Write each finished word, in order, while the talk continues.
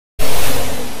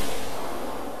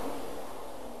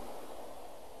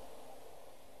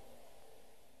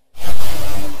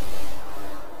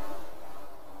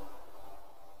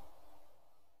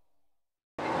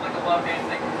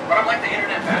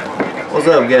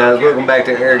What's up, guys? Welcome back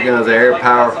to Air Guns and Air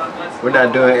Power. We're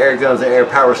not doing Air Guns and Air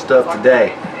Power stuff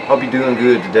today. Hope you're doing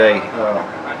good today.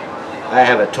 I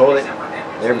have a toilet.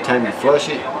 Every time you flush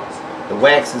it, the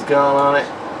wax is gone on it.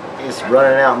 It's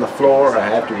running out on the floor. I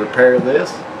have to repair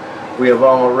this. We have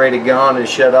already gone and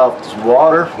shut off this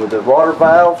water with the water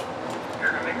valve.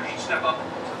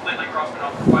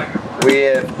 We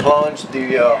have plunged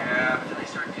the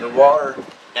water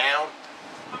down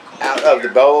out of the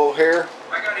bowl here,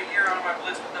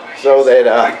 so that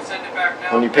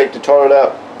when you pick the toilet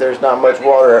up, there's not much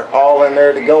water at all in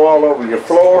there to go all over your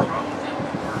floor.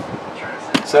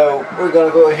 So we're going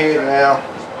to go ahead now,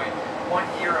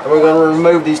 and we're going to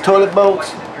remove these toilet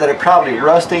bolts that are probably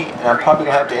rusty, and I'm probably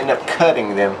going to have to end up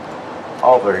cutting them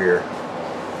over here.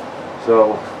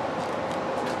 So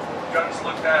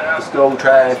let's go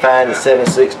try and find a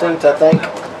 7/16, I think.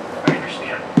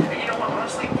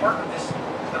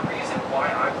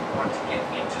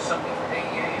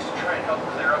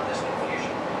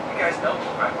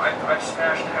 I've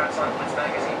smashed hats on Blitz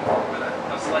magazine with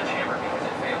a sledgehammer because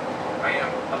it failed. I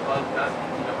am above nothing,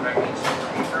 you know what I mean? So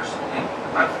for me personally,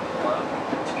 I would love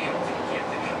to be able to give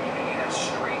the community that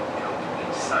straight,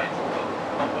 inside look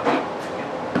of what people feel.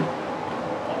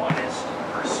 Honest,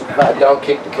 respect. If I don't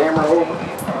kick the camera over.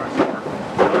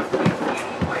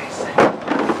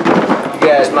 You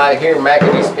guys might hear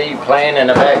Macadee Speed playing in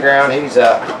the background. He's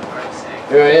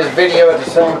doing his video at the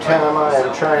same time I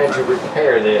am trying to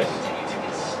repair this.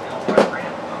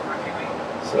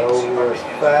 So we're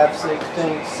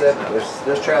 5/16, 7.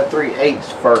 Let's try 3/8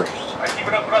 first.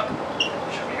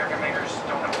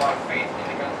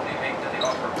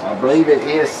 I believe it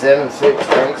is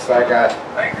 7/16, like I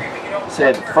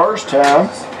said the first time,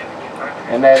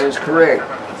 and that is correct.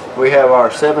 We have our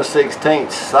 7/16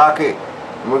 socket,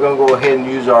 and we're going to go ahead and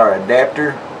use our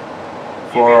adapter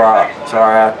for our,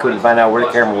 sorry I couldn't find out where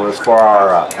the camera was, for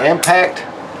our impact.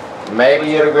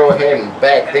 Maybe it'll go ahead and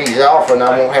back these off and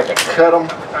I won't have to cut them.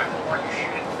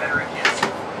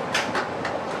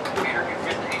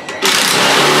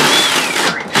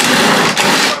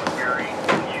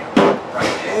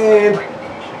 And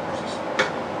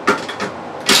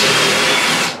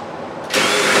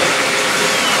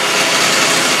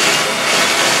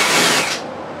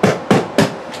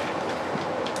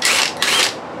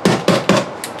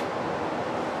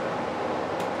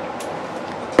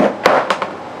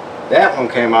that one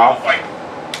came off.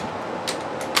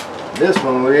 This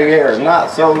one we are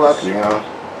not so lucky on.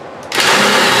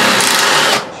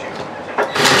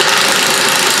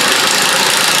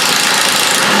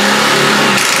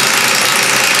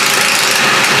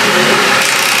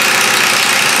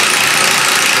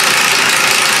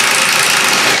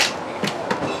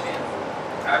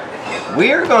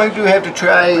 We are going to have to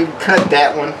try and cut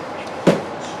that one.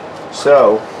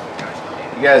 So,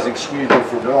 you guys excuse me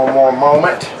for one more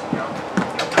moment.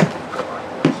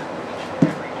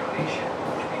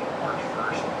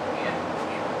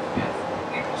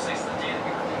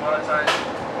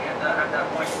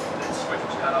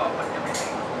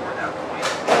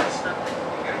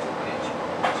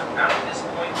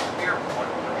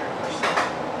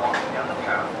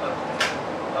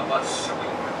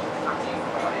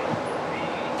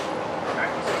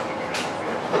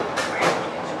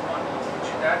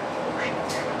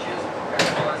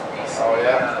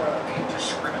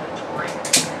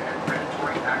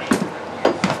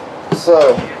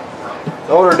 So,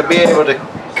 in order to be able to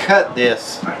cut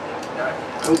this,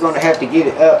 we're going to have to get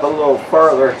it up a little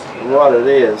further than what it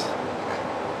is.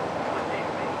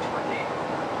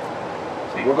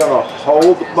 So we're going to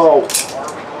hold the bolt,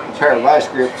 a pair of vice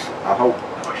grips, I hope.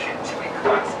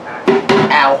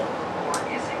 Ow.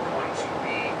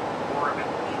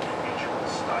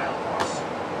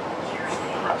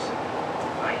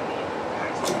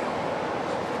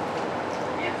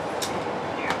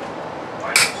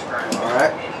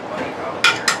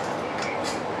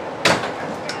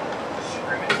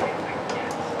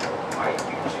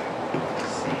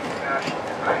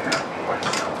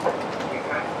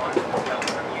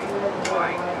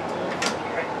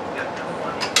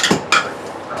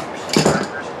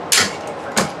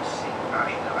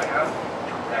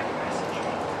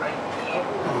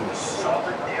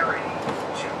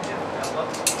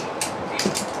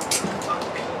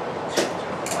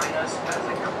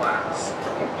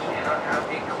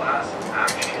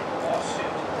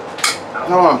 I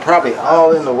know I'm probably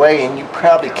all in the way and you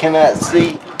probably cannot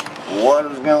see what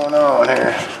is going on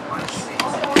here.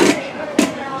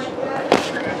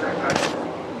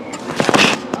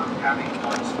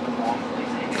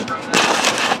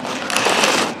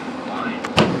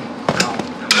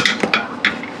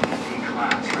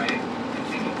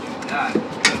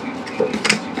 that.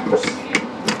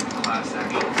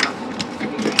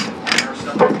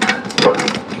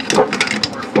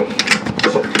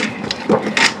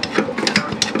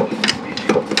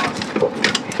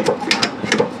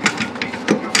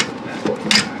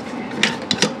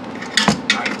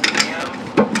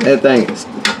 That thing is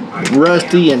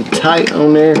rusty and tight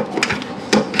on there.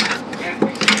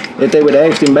 If they would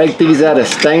actually make these out of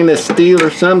stainless steel or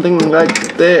something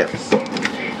like that,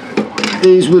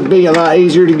 these would be a lot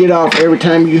easier to get off every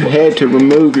time you had to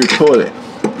remove your toilet.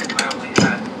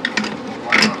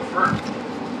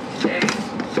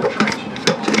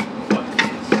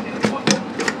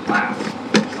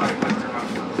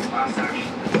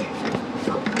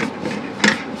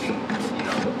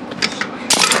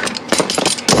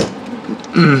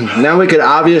 Now we could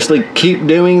obviously keep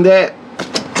doing that,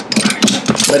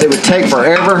 but it would take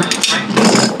forever.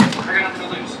 You're going to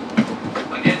lose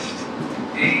against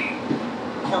a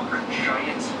corporate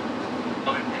giant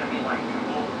of an enemy like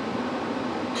Google.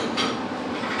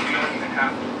 We don't even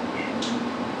have to win.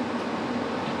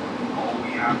 All we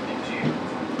have to do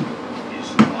is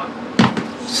run.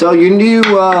 So your new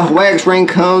wax ring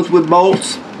comes with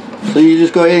bolts. So you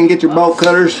just go ahead and get your bolt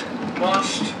cutters.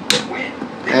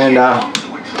 And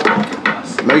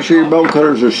make sure your bolt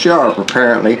cutters are sharp,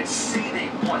 apparently,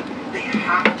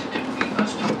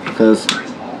 because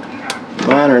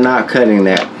mine are not cutting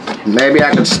that. Maybe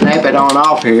I can snap it on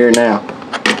off here now.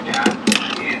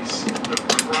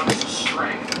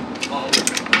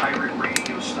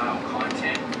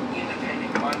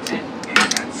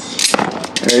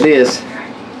 There it is.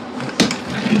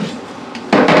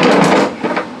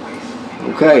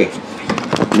 Okay,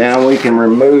 now we can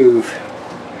remove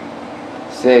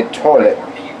said toilet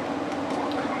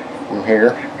from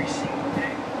here.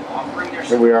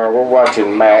 Here we are, we're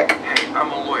watching Mac. Hey,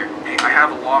 I'm a lawyer. Hey, I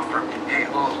have a law firm. Hey,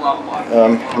 blah, blah, blah.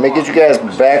 Let me get you guys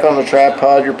back on the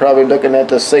tripod. You're probably looking at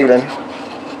the ceiling.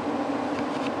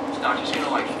 It's not just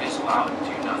gonna like fizzle out and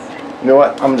do nothing. You know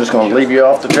what? I'm just gonna leave you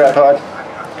off the tripod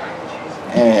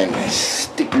and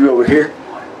stick you over here.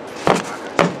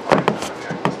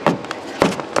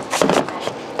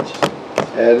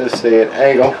 At a said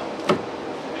angle.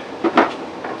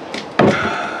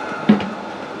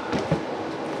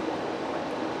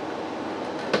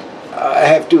 I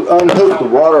have to unhook the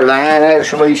water line,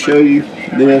 actually show you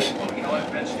this.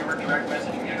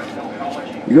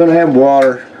 You're going to have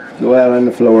water go out on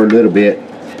the floor a little bit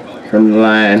from the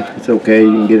line. It's okay,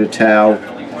 you can get a towel,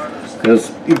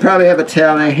 because you probably have a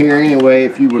towel in here anyway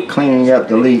if you were cleaning up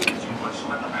the leak.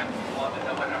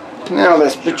 Now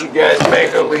let's put you guys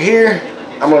back over here.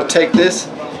 I'm going to take this,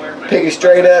 pick it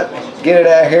straight up, get it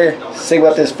out here, see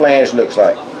what this flange looks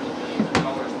like.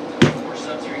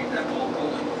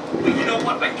 You know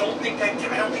what? I don't think that's the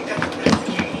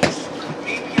case.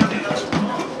 Maybe I'm held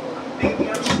wrong. Maybe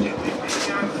I'm stupid. Maybe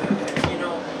I'm, you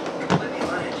know, completely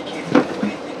uneducated in the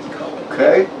way things go.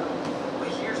 Okay. But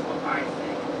here's what I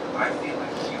think. I feel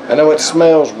like I know it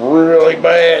smells really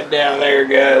bad down there,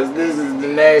 guys. This is the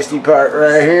nasty part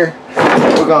right here.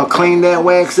 We're going to clean that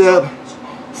wax up.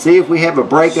 See if we have a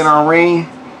break in our ring.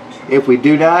 If we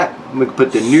do not, we can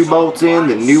put the new bolts in,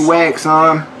 the new wax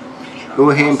on. Go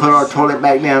ahead and put our toilet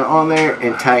back down on there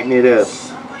and tighten it up.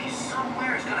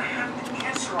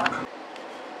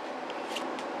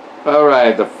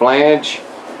 Alright, the flange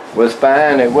was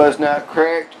fine. It was not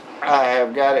cracked. I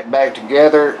have got it back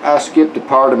together. I skipped a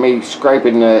part of me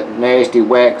scraping the nasty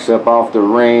wax up off the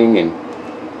ring and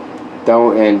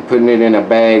putting it in a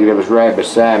bag that was right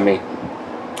beside me.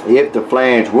 If the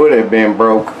flange would have been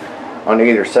broke on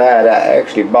either side, I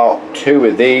actually bought 2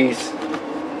 of these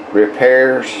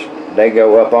repairs. They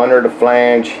go up under the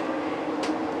flange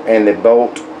and the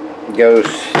bolt goes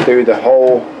through the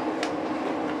hole,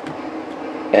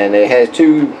 and it has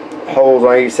 2 holes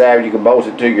on each side. You can bolt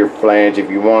it to your flange if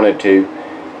you wanted to.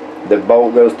 The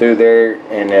bolt goes through there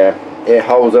and it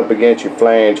holds up against your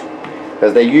flange,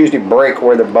 because they usually break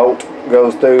where the bolt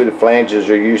goes through. The flanges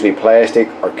are usually plastic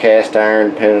or cast iron,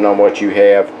 depending on what you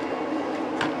have,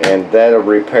 and that'll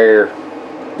repair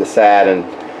the siding.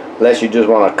 Unless you just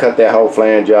want to cut that whole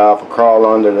flange off or crawl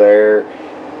under there,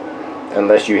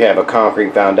 unless you have a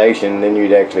concrete foundation, then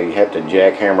you'd actually have to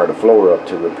jackhammer the floor up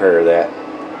to repair that.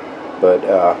 But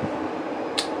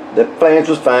the flange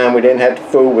was fine. We didn't have to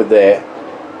fool with that.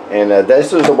 And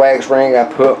this is the wax ring I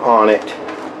put on it.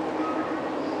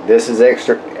 This is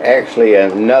actually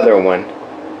another one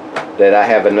that I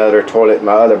have another toilet in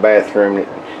my other bathroom.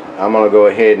 I'm going to go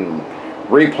ahead and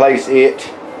replace it,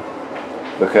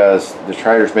 because the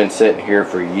trailer's been sitting here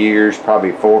for years,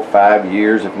 probably 4 or 5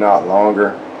 years, if not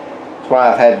longer. That's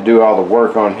why I've had to do all the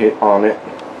work on it.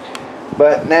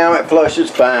 But now it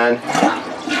flushes fine.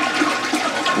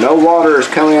 No water is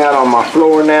coming out on my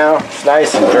floor now. It's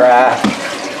nice and dry.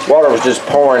 Water was just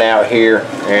pouring out here,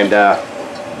 and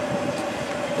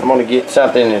I'm going to get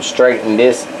something and straighten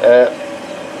this up,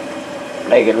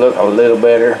 make it look a little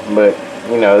better. But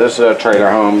you know, this is a trailer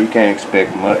home. You can't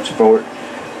expect much for it.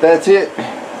 That's it.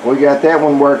 We got that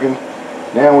one working.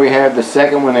 Now we have the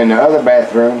second one in the other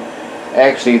bathroom.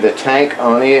 Actually, the tank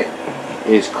on it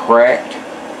is cracked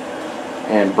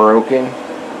and broken.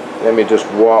 Let me just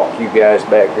walk you guys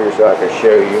back here so I can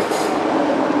show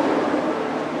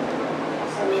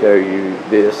you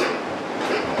this.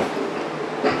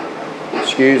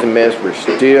 Excuse the mess, we're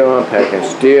still unpacking,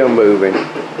 still moving.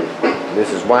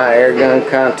 This is why air gun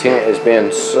content has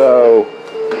been so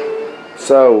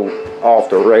off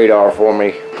the radar for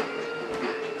me,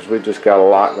 because we just got a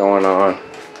lot going on.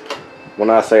 When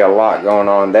I say a lot going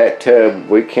on, that tub,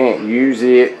 we can't use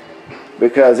it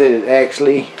because it is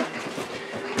actually,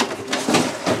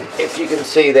 if you can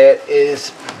see, that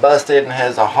is busted and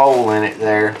has a hole in it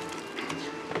there.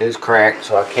 It is cracked,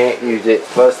 so I can't use it.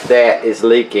 Plus that is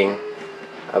leaking.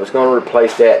 I was going to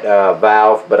replace that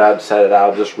valve, but I decided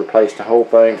I'll just replace the whole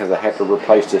thing because I have to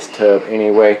replace this tub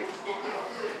anyway.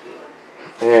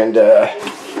 And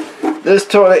this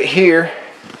toilet here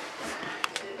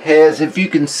has, if you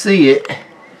can see it,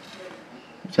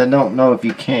 which I don't know if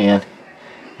you can,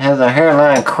 has a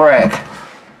hairline crack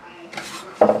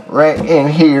right in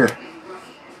here,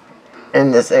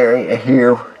 in this area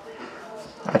here.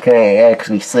 I can't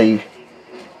actually see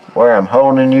where I'm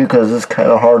holding you because it's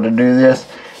kind of hard to do this.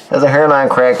 There's a hairline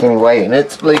crack anyway, and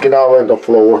it's leaking all over the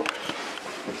floor.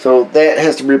 So that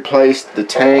has to replace the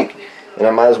tank, and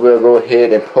I might as well go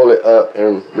ahead and pull it up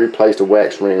and replace the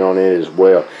wax ring on it as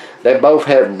well. They both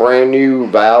have brand new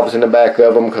valves in the back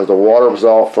of them because the water was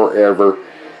off forever,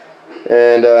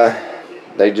 and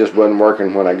they just wasn't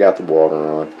working when I got the water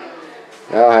on.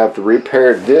 Now I have to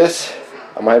repair this.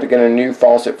 I'm gonna have to get a new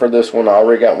faucet for this one. I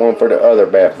already got one for the other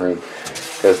bathroom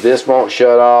because this won't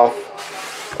shut off,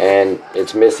 and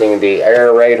it's missing the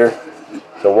aerator.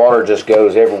 The water just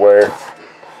goes everywhere.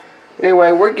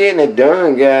 Anyway, we're getting it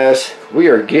done, guys. We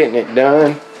are getting it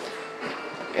done.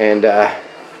 And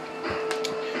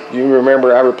you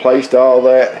remember I replaced all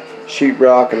that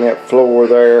sheetrock and that floor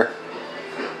there.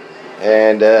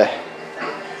 And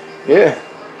yeah,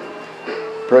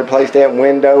 replaced that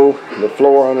window, the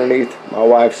floor underneath my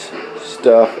wife's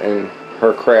stuff, and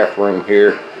her craft room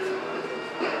here.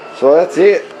 So that's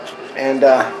it. And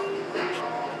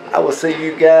I will see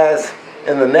you guys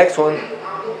in the next one.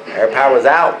 Air Power's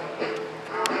out.